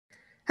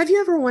Have you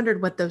ever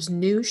wondered what those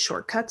new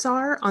shortcuts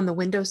are on the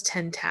Windows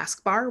 10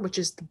 taskbar, which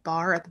is the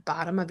bar at the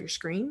bottom of your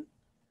screen?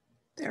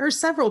 There are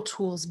several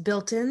tools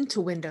built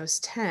into Windows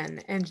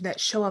 10 and that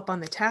show up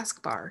on the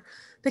taskbar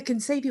that can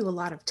save you a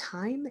lot of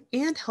time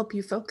and help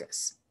you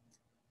focus.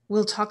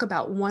 We'll talk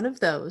about one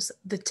of those,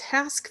 the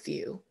Task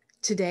View,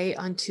 today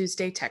on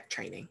Tuesday Tech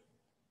Training.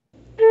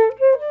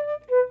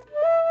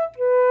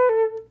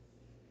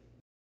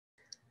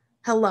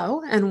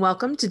 Hello, and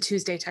welcome to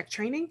Tuesday Tech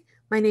Training.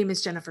 My name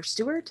is Jennifer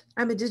Stewart.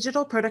 I'm a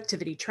digital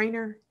productivity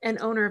trainer and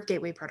owner of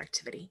Gateway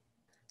Productivity.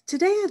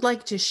 Today, I'd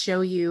like to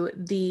show you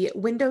the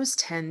Windows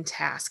 10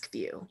 Task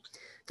View.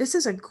 This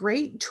is a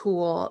great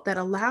tool that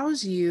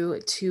allows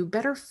you to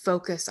better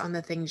focus on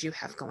the things you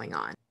have going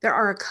on. There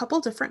are a couple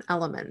different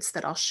elements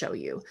that I'll show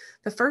you.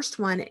 The first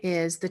one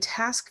is the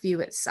task view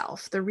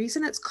itself. The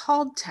reason it's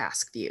called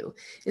task view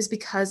is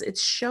because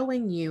it's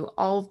showing you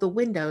all of the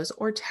windows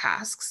or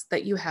tasks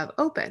that you have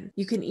open.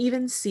 You can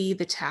even see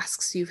the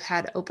tasks you've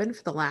had open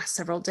for the last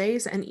several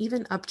days and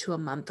even up to a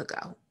month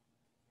ago.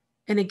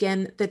 And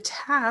again, the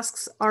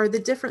tasks are the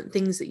different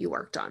things that you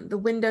worked on, the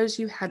windows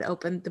you had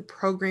open, the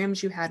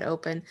programs you had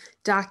open,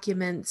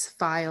 documents,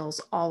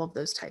 files, all of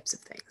those types of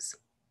things.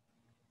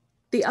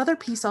 The other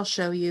piece I'll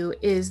show you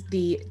is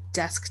the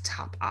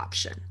desktop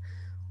option.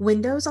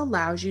 Windows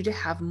allows you to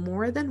have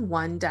more than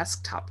one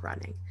desktop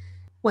running.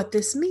 What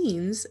this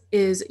means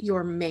is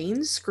your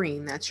main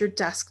screen, that's your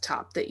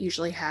desktop that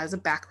usually has a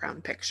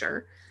background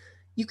picture,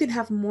 you can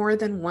have more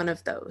than one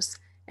of those.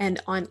 And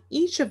on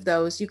each of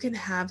those, you can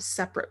have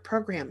separate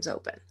programs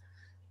open.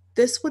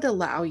 This would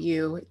allow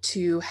you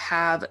to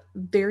have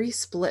very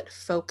split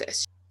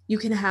focus. You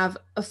can have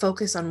a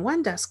focus on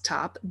one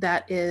desktop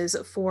that is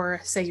for,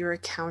 say, your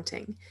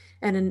accounting,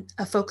 and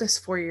a focus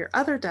for your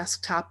other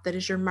desktop that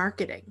is your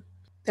marketing.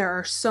 There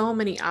are so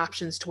many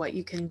options to what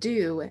you can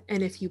do,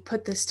 and if you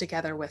put this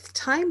together with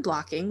time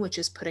blocking, which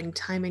is putting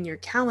time in your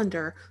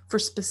calendar for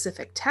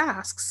specific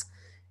tasks,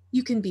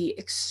 you can be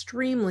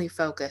extremely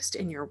focused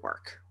in your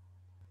work.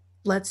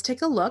 Let's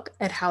take a look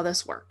at how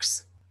this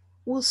works.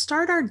 We'll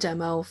start our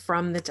demo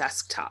from the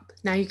desktop.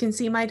 Now you can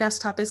see my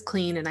desktop is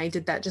clean, and I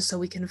did that just so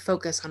we can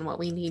focus on what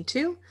we need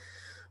to,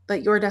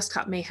 but your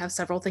desktop may have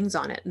several things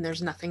on it, and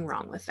there's nothing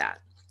wrong with that.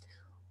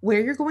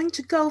 Where you're going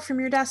to go from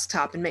your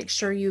desktop and make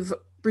sure you've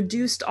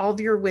reduced all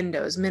of your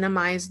windows,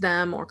 minimized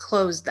them or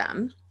closed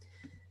them.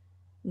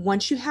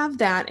 Once you have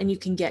that and you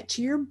can get to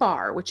your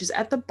bar, which is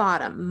at the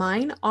bottom,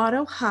 mine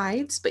auto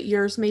hides, but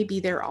yours may be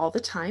there all the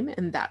time,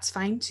 and that's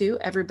fine too.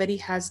 Everybody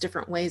has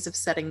different ways of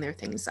setting their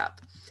things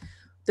up.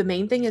 The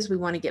main thing is we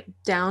want to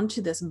get down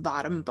to this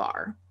bottom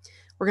bar.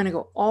 We're going to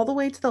go all the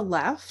way to the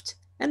left,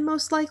 and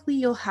most likely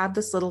you'll have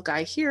this little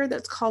guy here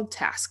that's called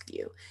Task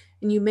View,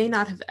 and you may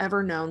not have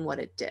ever known what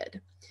it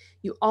did.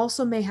 You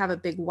also may have a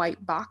big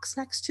white box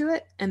next to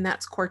it, and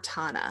that's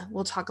Cortana.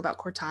 We'll talk about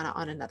Cortana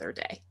on another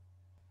day.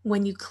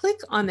 When you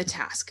click on the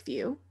task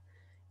view,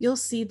 you'll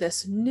see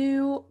this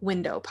new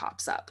window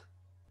pops up.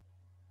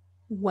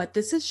 What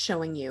this is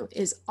showing you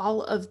is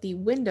all of the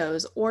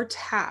windows or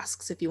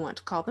tasks, if you want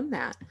to call them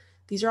that.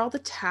 These are all the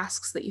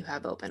tasks that you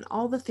have open,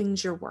 all the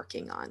things you're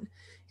working on.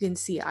 You can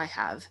see I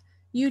have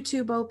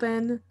YouTube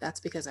open. That's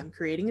because I'm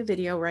creating a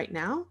video right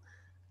now.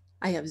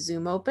 I have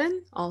Zoom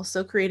open,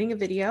 also creating a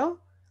video.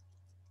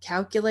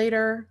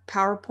 Calculator,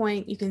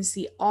 PowerPoint, you can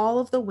see all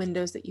of the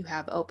windows that you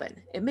have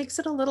open. It makes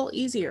it a little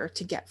easier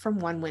to get from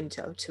one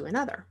window to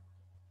another.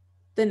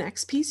 The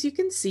next piece you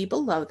can see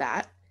below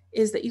that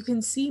is that you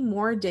can see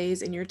more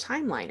days in your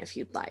timeline if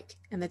you'd like.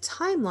 And the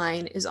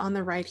timeline is on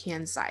the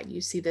right-hand side.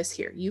 You see this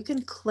here. You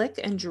can click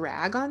and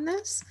drag on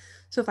this.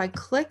 So if I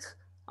click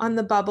on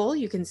the bubble,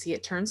 you can see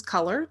it turns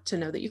color to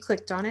know that you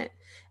clicked on it.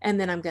 And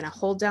then I'm going to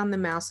hold down the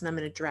mouse and I'm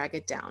going to drag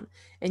it down.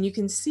 And you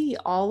can see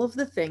all of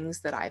the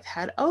things that I've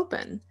had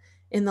open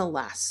in the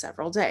last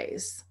several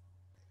days.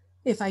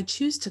 If I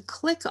choose to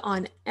click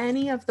on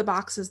any of the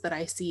boxes that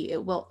I see,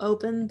 it will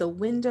open the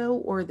window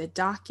or the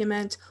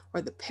document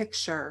or the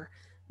picture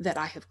that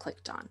I have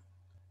clicked on.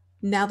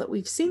 Now that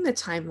we've seen the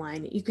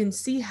timeline, you can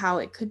see how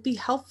it could be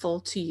helpful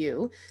to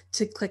you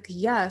to click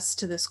yes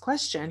to this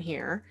question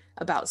here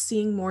about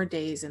seeing more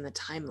days in the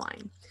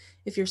timeline.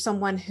 If you're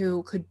someone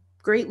who could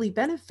greatly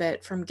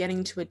benefit from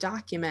getting to a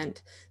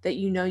document that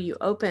you know you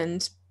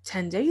opened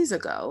 10 days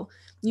ago,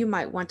 you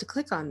might want to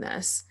click on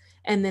this,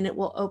 and then it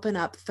will open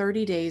up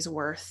 30 days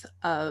worth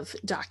of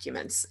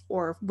documents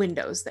or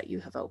windows that you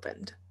have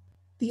opened.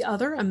 The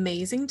other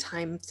amazing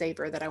time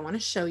saver that I want to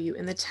show you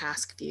in the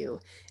task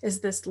view is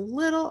this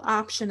little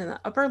option in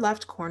the upper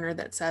left corner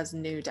that says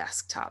New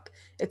Desktop.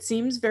 It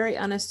seems very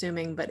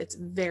unassuming, but it's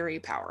very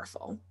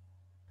powerful.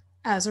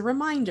 As a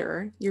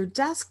reminder, your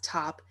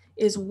desktop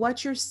is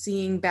what you're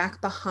seeing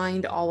back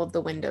behind all of the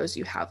windows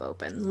you have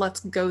open. Let's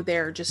go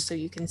there just so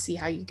you can see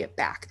how you get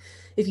back.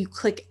 If you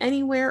click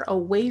anywhere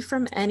away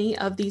from any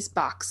of these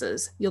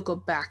boxes, you'll go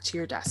back to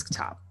your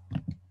desktop.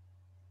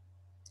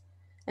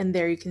 And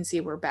there you can see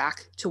we're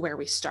back to where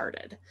we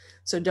started.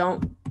 So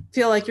don't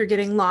feel like you're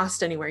getting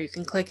lost anywhere. You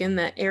can click in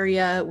the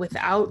area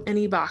without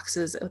any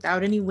boxes,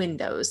 without any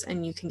windows,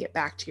 and you can get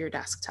back to your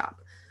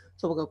desktop.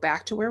 So we'll go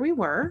back to where we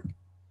were.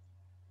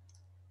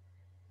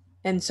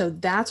 And so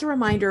that's a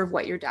reminder of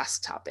what your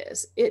desktop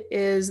is. It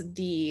is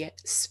the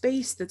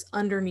space that's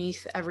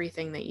underneath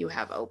everything that you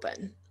have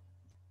open.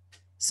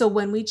 So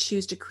when we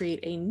choose to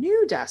create a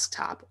new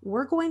desktop,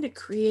 we're going to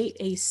create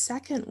a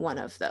second one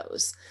of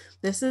those.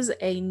 This is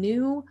a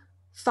new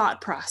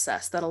thought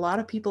process that a lot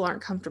of people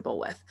aren't comfortable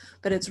with,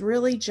 but it's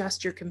really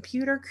just your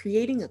computer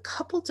creating a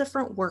couple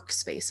different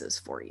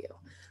workspaces for you.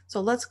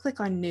 So let's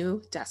click on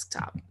New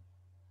Desktop.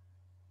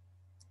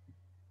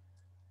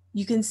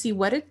 You can see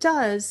what it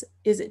does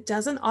is it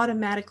doesn't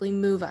automatically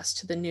move us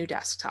to the new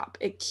desktop.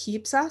 It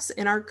keeps us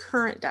in our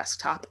current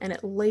desktop and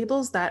it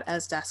labels that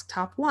as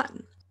desktop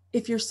 1.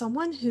 If you're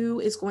someone who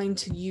is going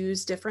to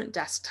use different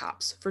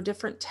desktops for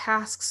different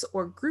tasks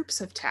or groups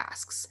of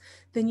tasks,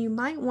 then you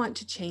might want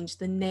to change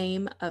the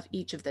name of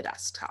each of the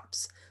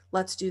desktops.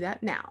 Let's do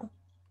that now.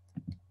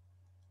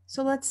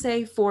 So let's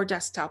say for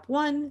desktop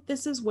 1,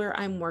 this is where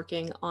I'm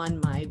working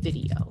on my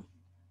video.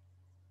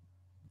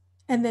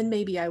 And then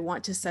maybe I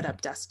want to set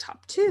up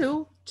desktop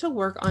 2 to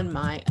work on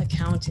my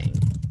accounting.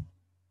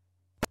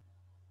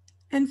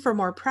 And for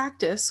more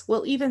practice,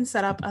 we'll even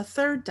set up a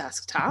third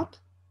desktop.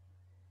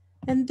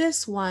 And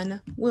this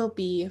one will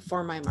be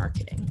for my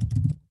marketing.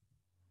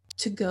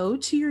 To go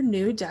to your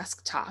new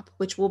desktop,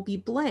 which will be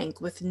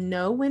blank with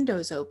no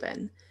windows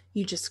open,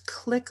 you just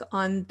click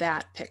on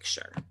that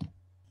picture.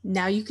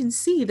 Now you can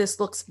see this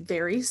looks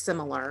very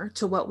similar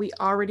to what we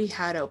already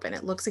had open.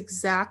 It looks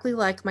exactly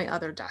like my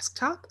other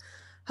desktop.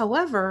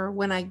 However,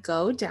 when I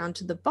go down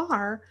to the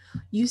bar,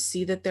 you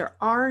see that there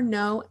are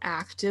no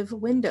active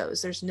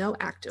windows. There's no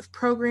active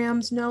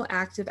programs, no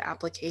active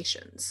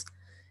applications.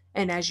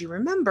 And as you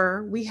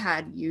remember, we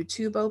had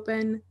YouTube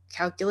open,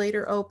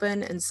 Calculator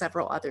open, and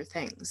several other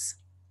things.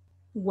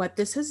 What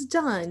this has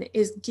done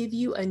is give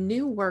you a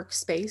new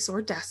workspace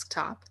or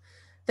desktop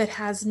that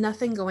has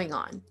nothing going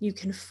on. You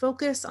can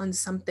focus on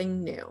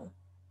something new.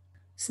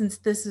 Since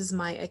this is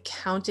my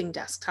accounting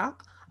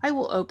desktop, I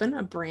will open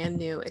a brand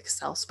new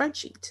Excel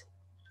spreadsheet.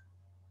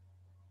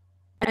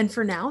 And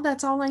for now,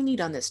 that's all I need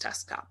on this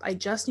desktop. I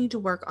just need to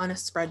work on a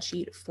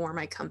spreadsheet for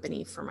my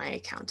company for my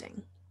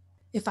accounting.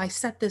 If I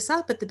set this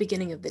up at the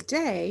beginning of the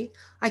day,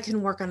 I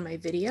can work on my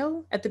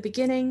video at the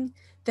beginning,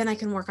 then I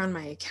can work on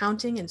my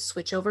accounting and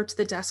switch over to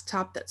the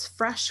desktop that's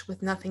fresh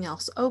with nothing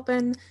else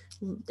open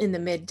in the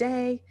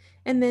midday.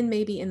 And then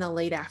maybe in the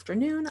late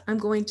afternoon, I'm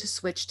going to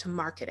switch to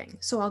marketing.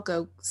 So I'll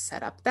go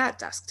set up that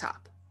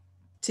desktop.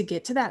 To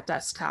get to that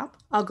desktop,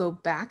 I'll go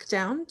back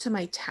down to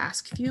my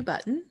task view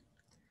button,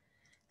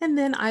 and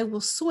then I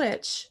will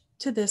switch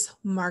to this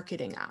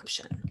marketing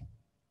option.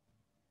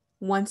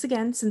 Once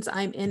again, since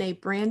I'm in a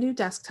brand new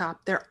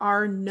desktop, there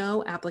are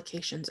no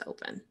applications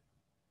open.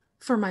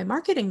 For my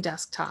marketing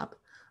desktop,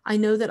 I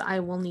know that I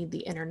will need the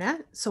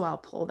internet, so I'll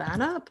pull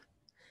that up.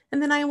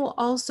 And then I will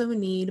also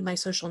need my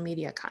social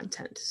media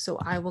content, so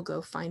I will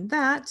go find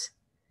that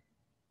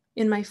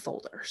in my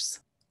folders.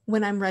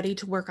 When I'm ready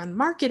to work on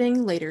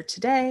marketing later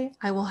today,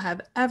 I will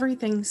have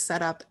everything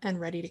set up and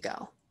ready to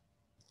go.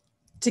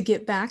 To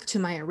get back to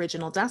my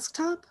original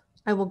desktop,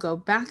 I will go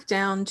back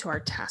down to our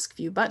task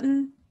view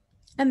button,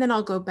 and then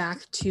I'll go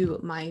back to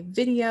my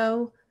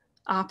video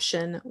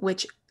option,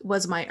 which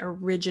was my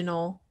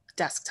original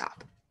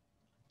desktop.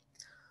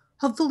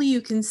 Hopefully you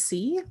can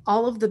see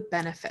all of the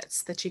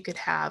benefits that you could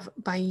have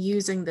by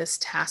using this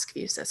task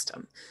view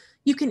system.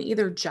 You can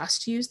either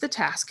just use the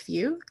task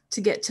view to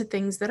get to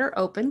things that are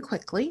open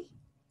quickly,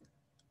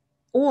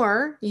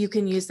 or you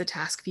can use the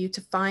task view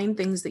to find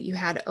things that you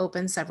had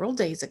open several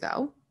days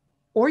ago,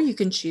 or you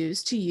can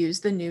choose to use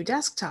the new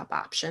desktop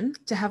option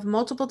to have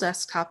multiple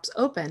desktops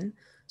open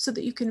so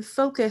that you can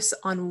focus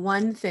on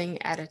one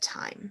thing at a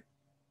time.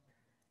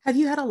 Have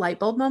you had a light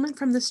bulb moment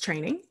from this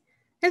training?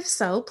 If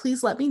so,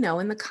 please let me know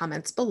in the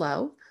comments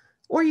below,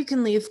 or you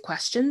can leave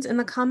questions in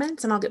the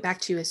comments and I'll get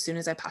back to you as soon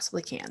as I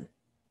possibly can.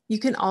 You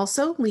can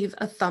also leave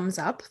a thumbs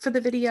up for the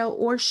video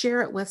or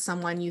share it with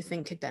someone you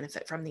think could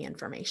benefit from the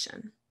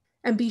information.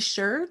 And be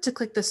sure to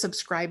click the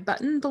subscribe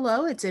button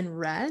below. It's in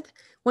red.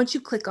 Once you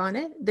click on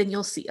it, then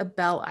you'll see a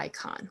bell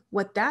icon.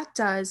 What that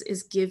does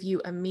is give you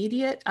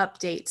immediate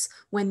updates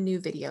when new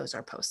videos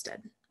are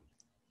posted.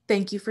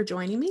 Thank you for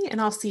joining me,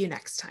 and I'll see you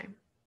next time.